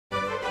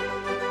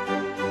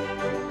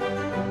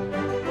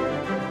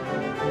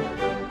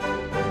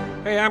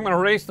Hey, I'm going to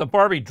race the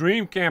Barbie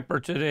Dream Camper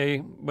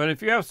today, but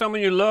if you have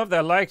someone you love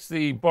that likes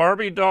the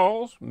Barbie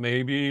dolls,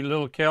 maybe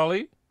little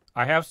Kelly,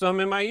 I have some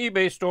in my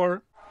eBay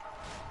store.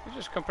 It's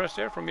just compressed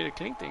air for me to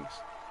clean things.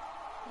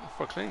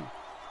 For clean.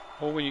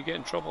 Or when you get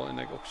in trouble and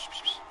they go psh,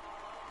 psh, psh.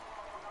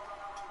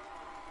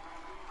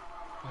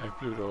 Hi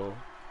Pluto.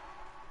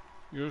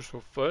 You're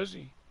so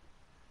fuzzy.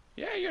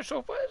 Yeah, you're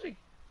so fuzzy.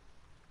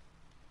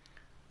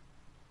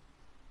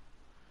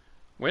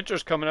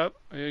 Winter's coming up.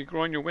 Are you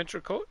growing your winter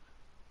coat?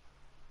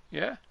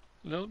 Yeah,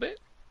 a little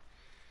bit.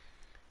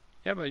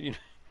 Yeah, but you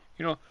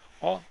know,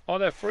 all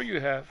that fur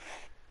you have,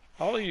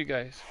 all of you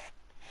guys,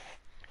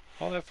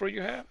 all that fur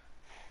you have.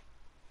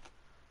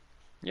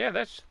 Yeah,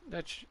 that's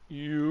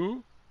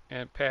you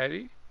and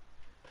Patty.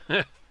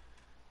 Look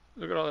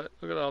at all that.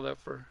 Look at all that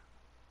fur.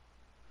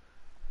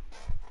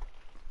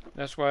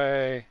 That's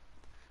why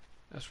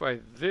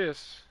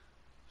this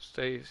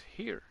stays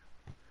here.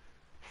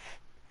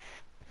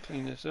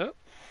 Clean this up.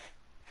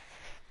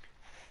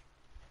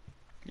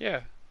 Yeah.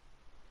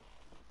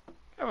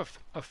 Have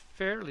a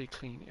fairly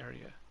clean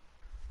area.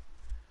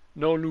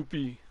 No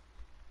loopy.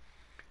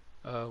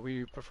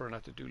 We prefer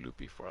not to do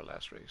loopy for our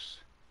last race.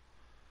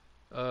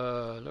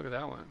 Look at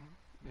that one.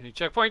 Any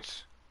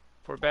checkpoints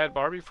for Bad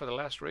Barbie for the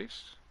last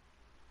race?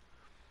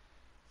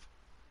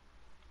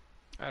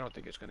 I don't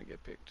think it's going to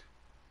get picked.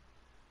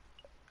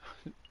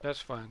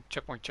 That's fine.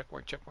 Checkpoint,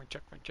 checkpoint, checkpoint,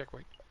 checkpoint,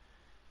 checkpoint.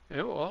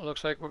 Yeah, well,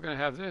 looks like we're going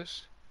to have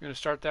this. We're going to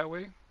start that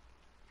way.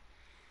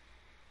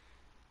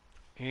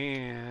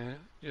 And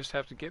just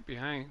have to get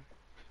behind,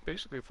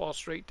 basically fall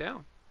straight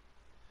down.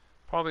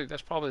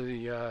 That's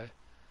probably the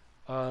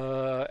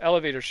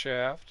elevator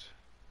shaft.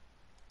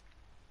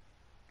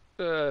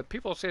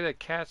 People say that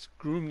cats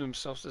groom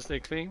themselves to stay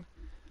clean.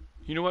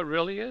 You know what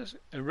really is?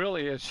 It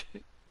really is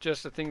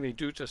just a thing they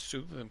do to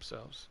soothe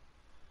themselves.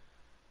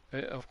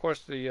 Of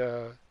course,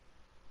 the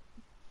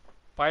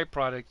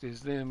byproduct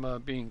is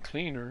them being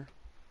cleaner.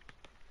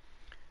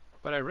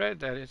 But I read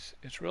that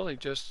it's really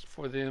just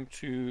for them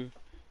to.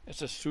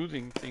 It's a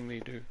soothing thing they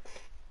do.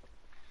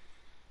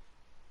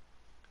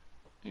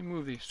 Let me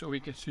move these so we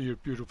can see your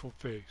beautiful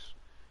face.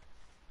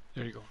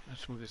 There you go.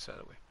 Let's move this out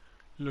of the way.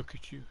 Look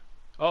at you.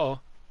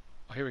 Uh-oh.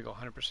 Oh, here we go.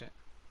 100%.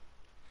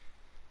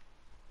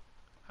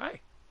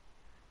 Hi.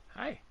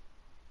 Hi.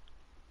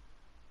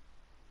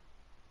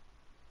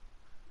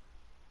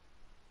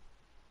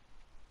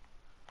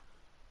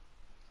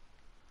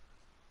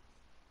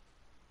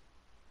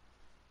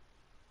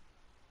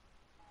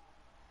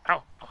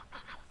 Ow. Ow.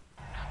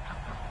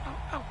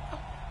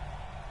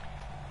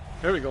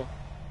 There we go.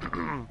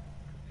 Can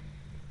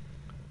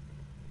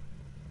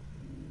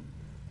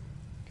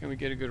we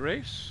get a good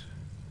race?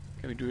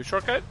 Can we do a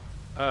shortcut?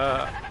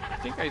 I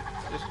think this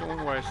is the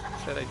one where I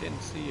said I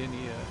didn't see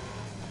any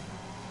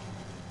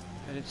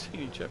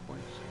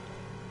checkpoints.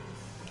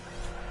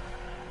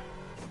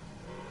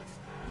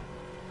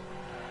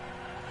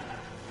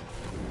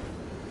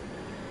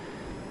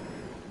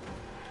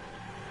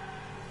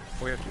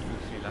 We have to do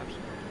 3 laps.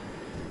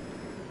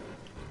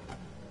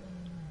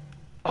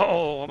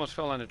 Oh, almost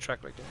fell on the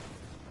track right there.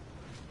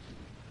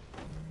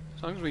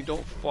 As long as we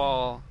don't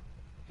fall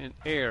in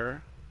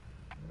air,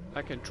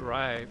 I can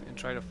drive and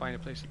try to find a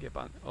place to get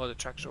on. Oh, the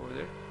track's over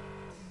there.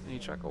 Any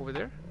track over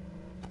there?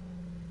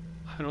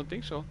 I don't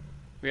think so.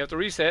 We have to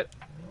reset.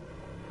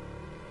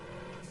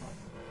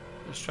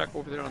 There's track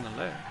over there on the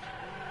left.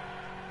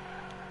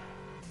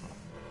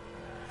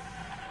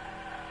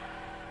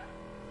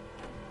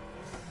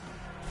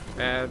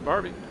 Bad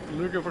Barbie,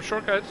 looking for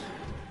shortcuts.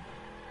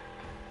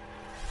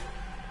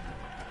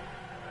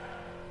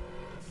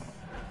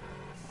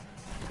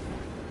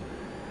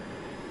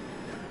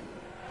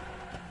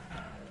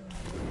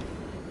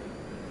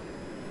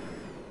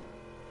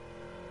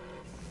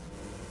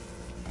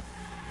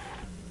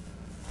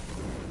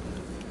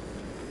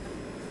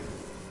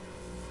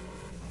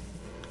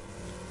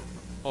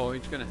 Oh,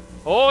 he's gonna.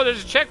 Oh,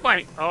 there's a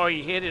checkpoint. Oh,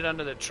 he hit it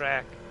under the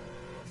track.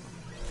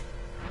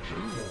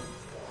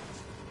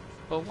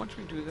 Well, once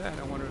we do that,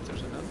 I wonder if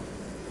there's another.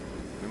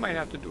 We might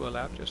have to do a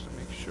lap just to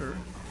make sure.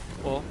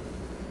 Well,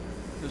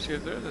 let's see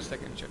if there's a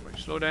second checkpoint.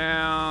 Slow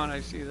down. I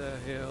see the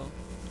hill.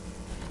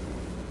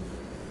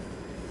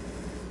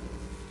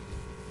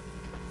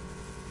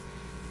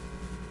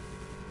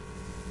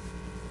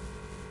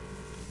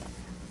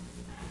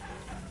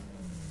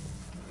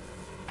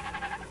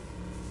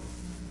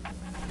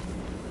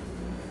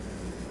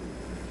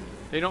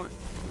 They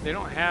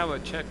don't have a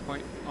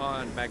checkpoint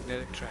on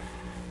magnetic track.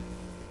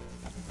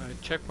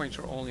 Checkpoints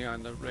are only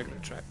on the regular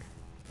track.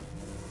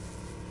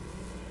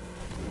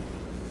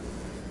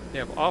 They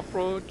have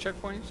off-road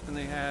checkpoints and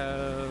they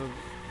have,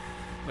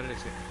 what did I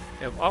say?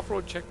 They have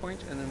off-road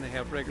checkpoints and then they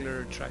have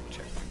regular track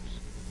checkpoints.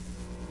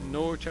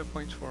 No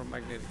checkpoints for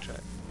magnetic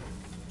track.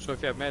 So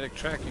if you have magnetic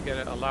track, you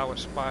gotta allow a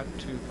spot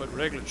to put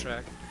regular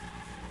track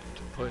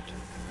to put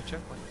a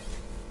checkpoint.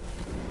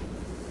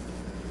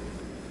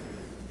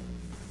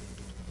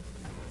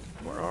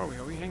 Where are we?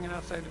 Are we hanging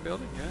outside the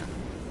building? Yeah.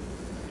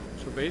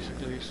 So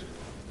basically, it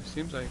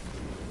seems like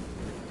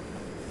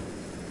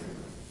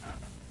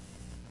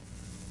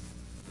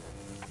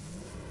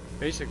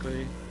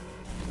basically,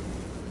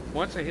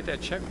 once I hit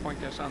that checkpoint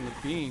that's on the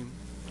beam,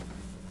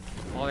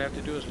 all I have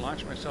to do is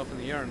launch myself in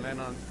the air and land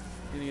on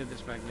any of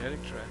this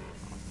magnetic track.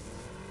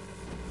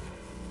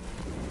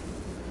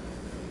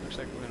 Looks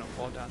like we're going to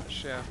fall down the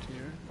shaft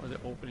here, or the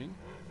opening.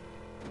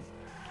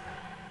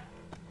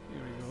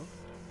 Here we go.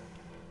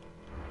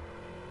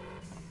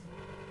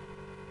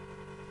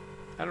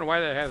 I don't know why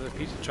that has a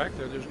piece of track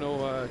there. There's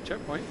no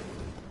checkpoint.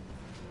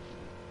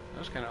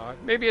 That's kind of odd.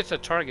 Maybe it's a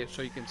target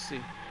so you can see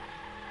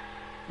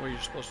where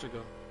you're supposed to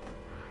go.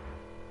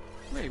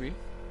 Maybe.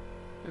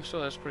 If so,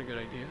 that's a pretty good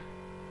idea.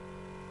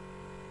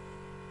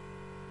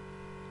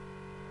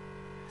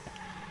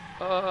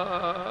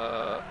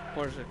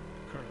 Where's it?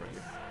 Curve right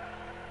here.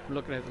 I'm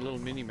looking at the little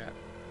mini map.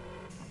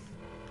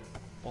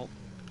 Well,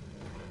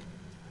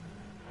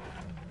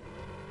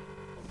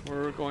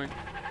 we're going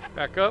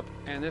back up,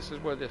 and this is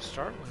where the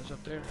start was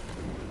up there.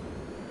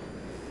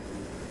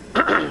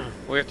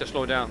 We have to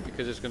slow down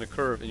because it's going to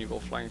curve and you go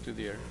flying through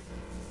the air.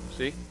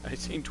 See? I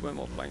seen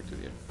Twimmo flying through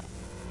the air.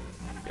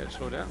 You gotta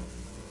slow down.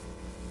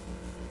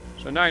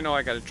 So now I know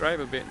I gotta drive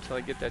a bit until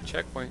I get that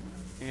checkpoint,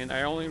 and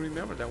I only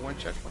remember that one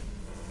checkpoint.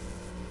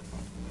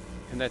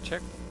 And that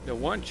the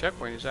one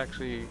checkpoint is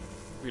actually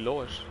below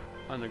us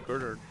on the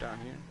girder down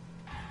here.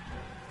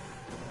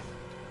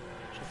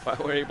 So if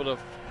I were able to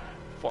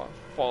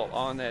fall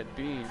on that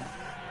beam,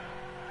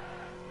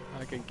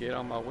 I can get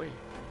on my way.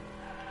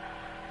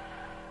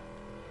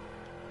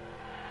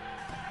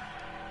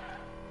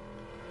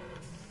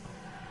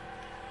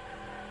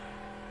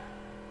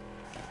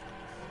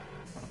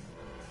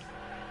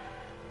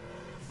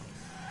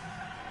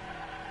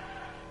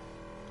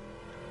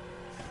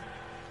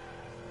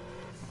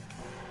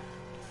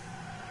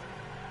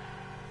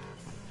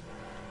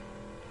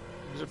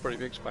 This is a pretty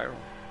big spiral.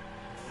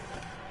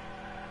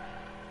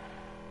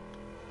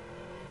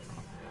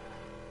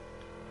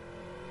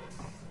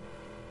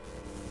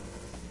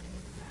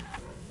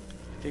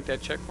 I think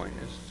that checkpoint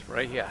is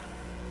right here.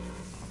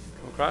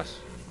 Come across.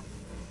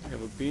 We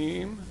have a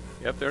beam.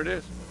 Yep, there it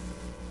is.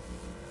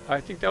 I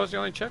think that was the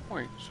only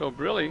checkpoint. So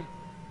really,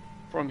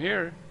 from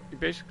here, you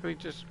basically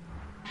just...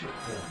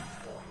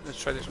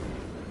 Let's try this one.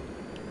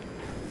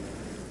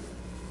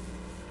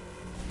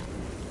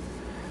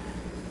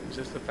 Is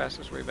this the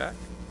fastest way back?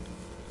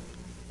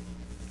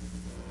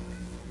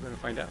 We're gonna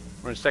find out.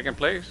 We're in second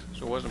place,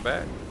 so it wasn't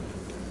bad.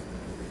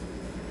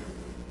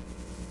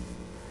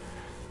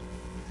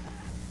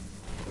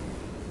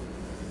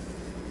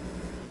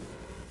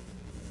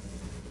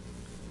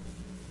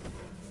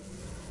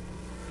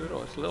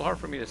 It's a little hard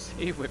for me to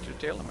see with your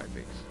tail on my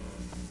face.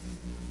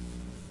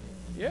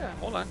 Yeah,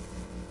 hold on.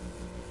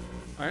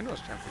 I know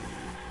it's time for you.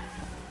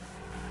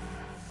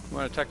 You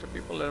want to attack the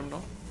people? Let them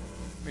know.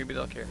 Maybe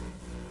they'll care.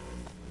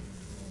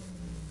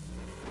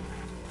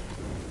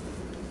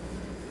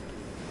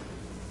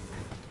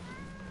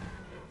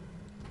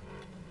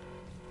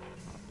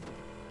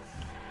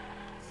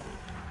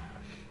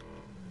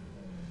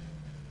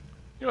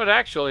 You know what,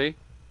 actually,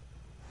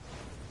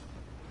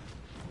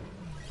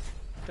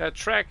 that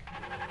track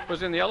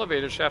was in the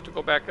elevator shaft to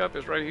go back up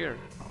is right here.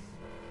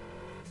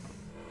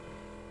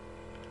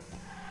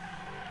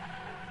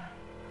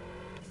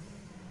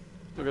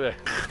 Look at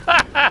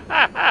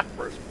that.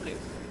 First place.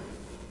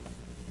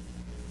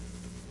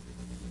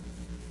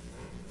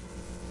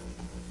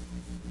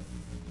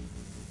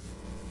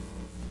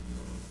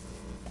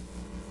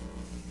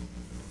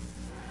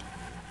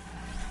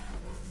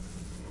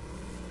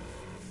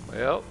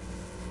 Well,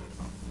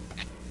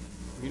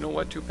 you know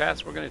what two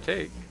paths we're going to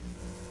take.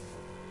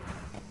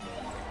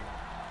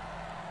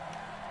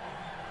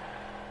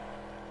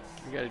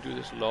 We got to do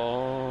this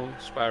long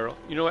spiral.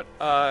 You know what?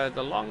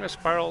 The longest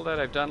spiral that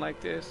I've done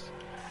like this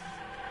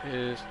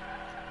is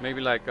maybe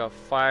like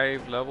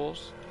 5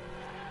 levels,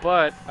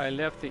 but I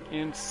left the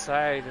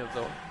inside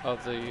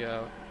of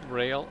the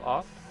rail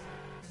off,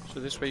 so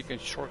this way you can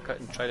shortcut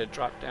and try to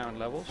drop down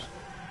levels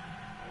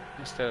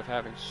instead of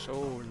having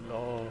so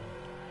long.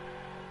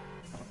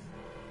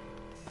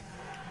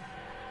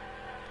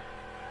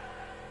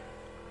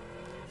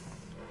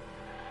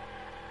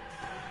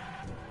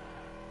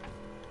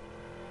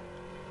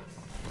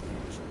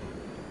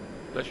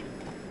 Bless you.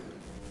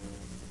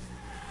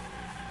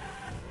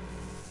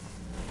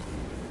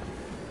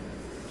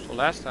 So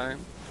last time,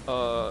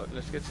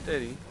 let's get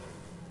steady.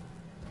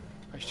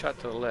 I shot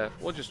to the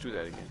left. We'll just do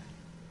that again.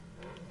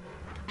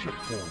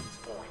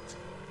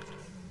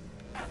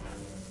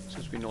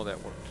 Since we know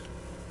that worked.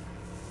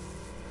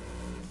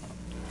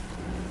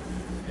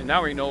 And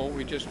now we know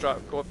we just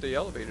go up the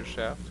elevator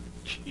shaft.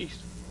 Jeez.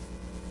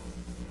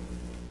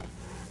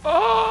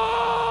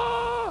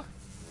 Oh!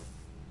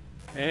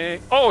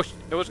 And, oh,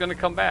 it was going to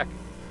come back.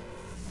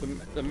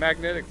 The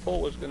magnetic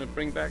pole was going to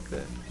bring back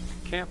the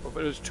camper,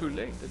 but it was too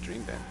late, the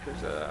dream van,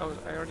 because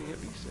I already hit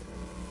reset.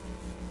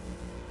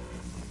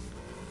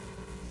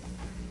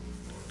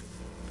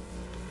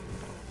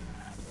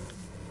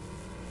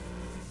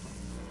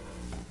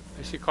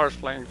 I see cars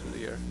flying through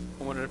the air.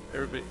 I wonder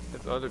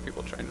if other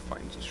people are trying to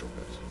find the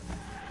shortcuts.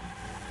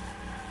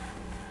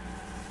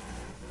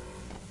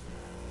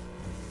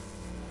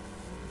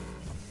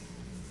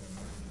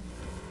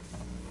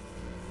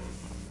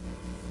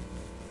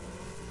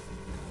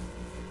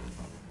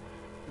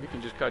 We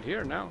can just cut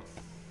here now.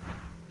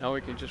 Now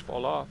we can just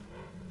fall off.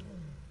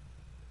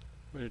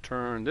 I'm going to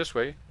turn this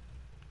way.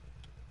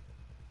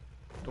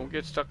 Don't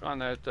get stuck on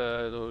that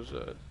those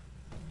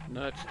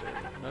nuts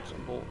there, nuts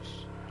and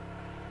bolts.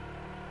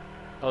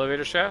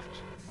 Elevator shaft.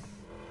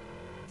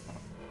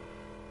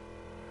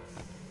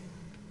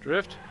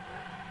 Drift.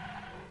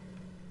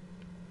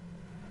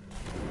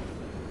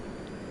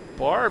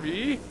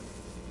 Barbie.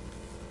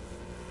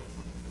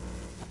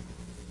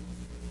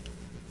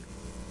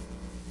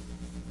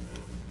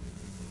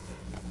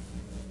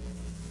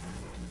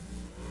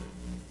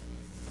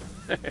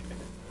 There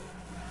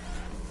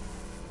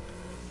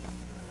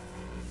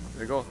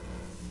we go.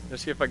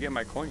 Let's see if I get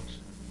my coins.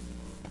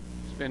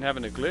 It's been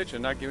having a glitch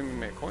and not giving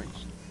me my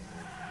coins.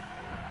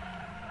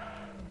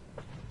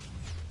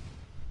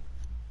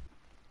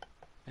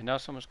 And now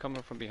someone's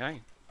coming from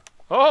behind.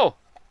 Oh!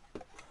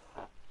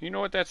 You know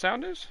what that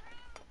sound is?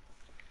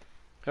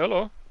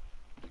 Hello.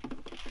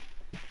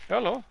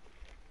 Hello.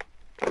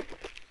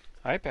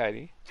 Hi,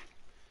 Patty.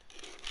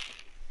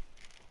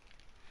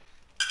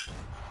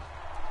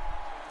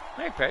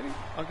 Hi, Patty.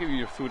 I'll give you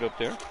your food up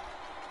there.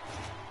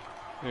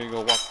 There you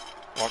go,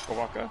 Waka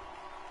Waka.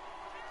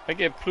 I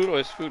give Pluto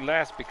his food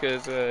last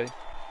because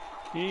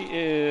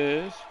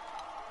he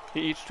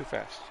eats too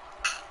fast.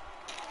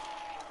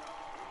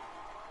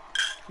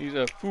 He's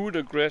a food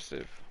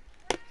aggressive.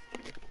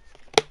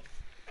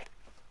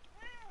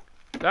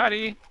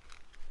 Daddy!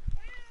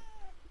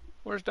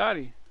 Where's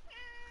Daddy?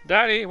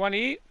 Daddy, want to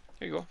eat?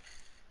 Here you go.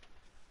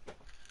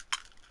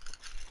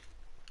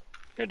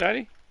 Here,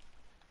 Daddy.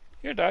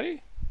 Here,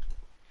 Daddy.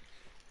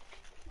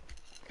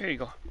 Here you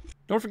go.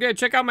 Don't forget to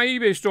check out my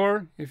eBay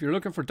store if you're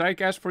looking for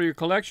diecast for your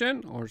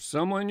collection or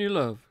someone you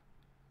love.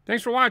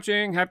 Thanks for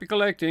watching. Happy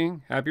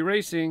collecting. Happy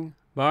racing.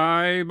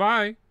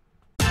 Bye-bye.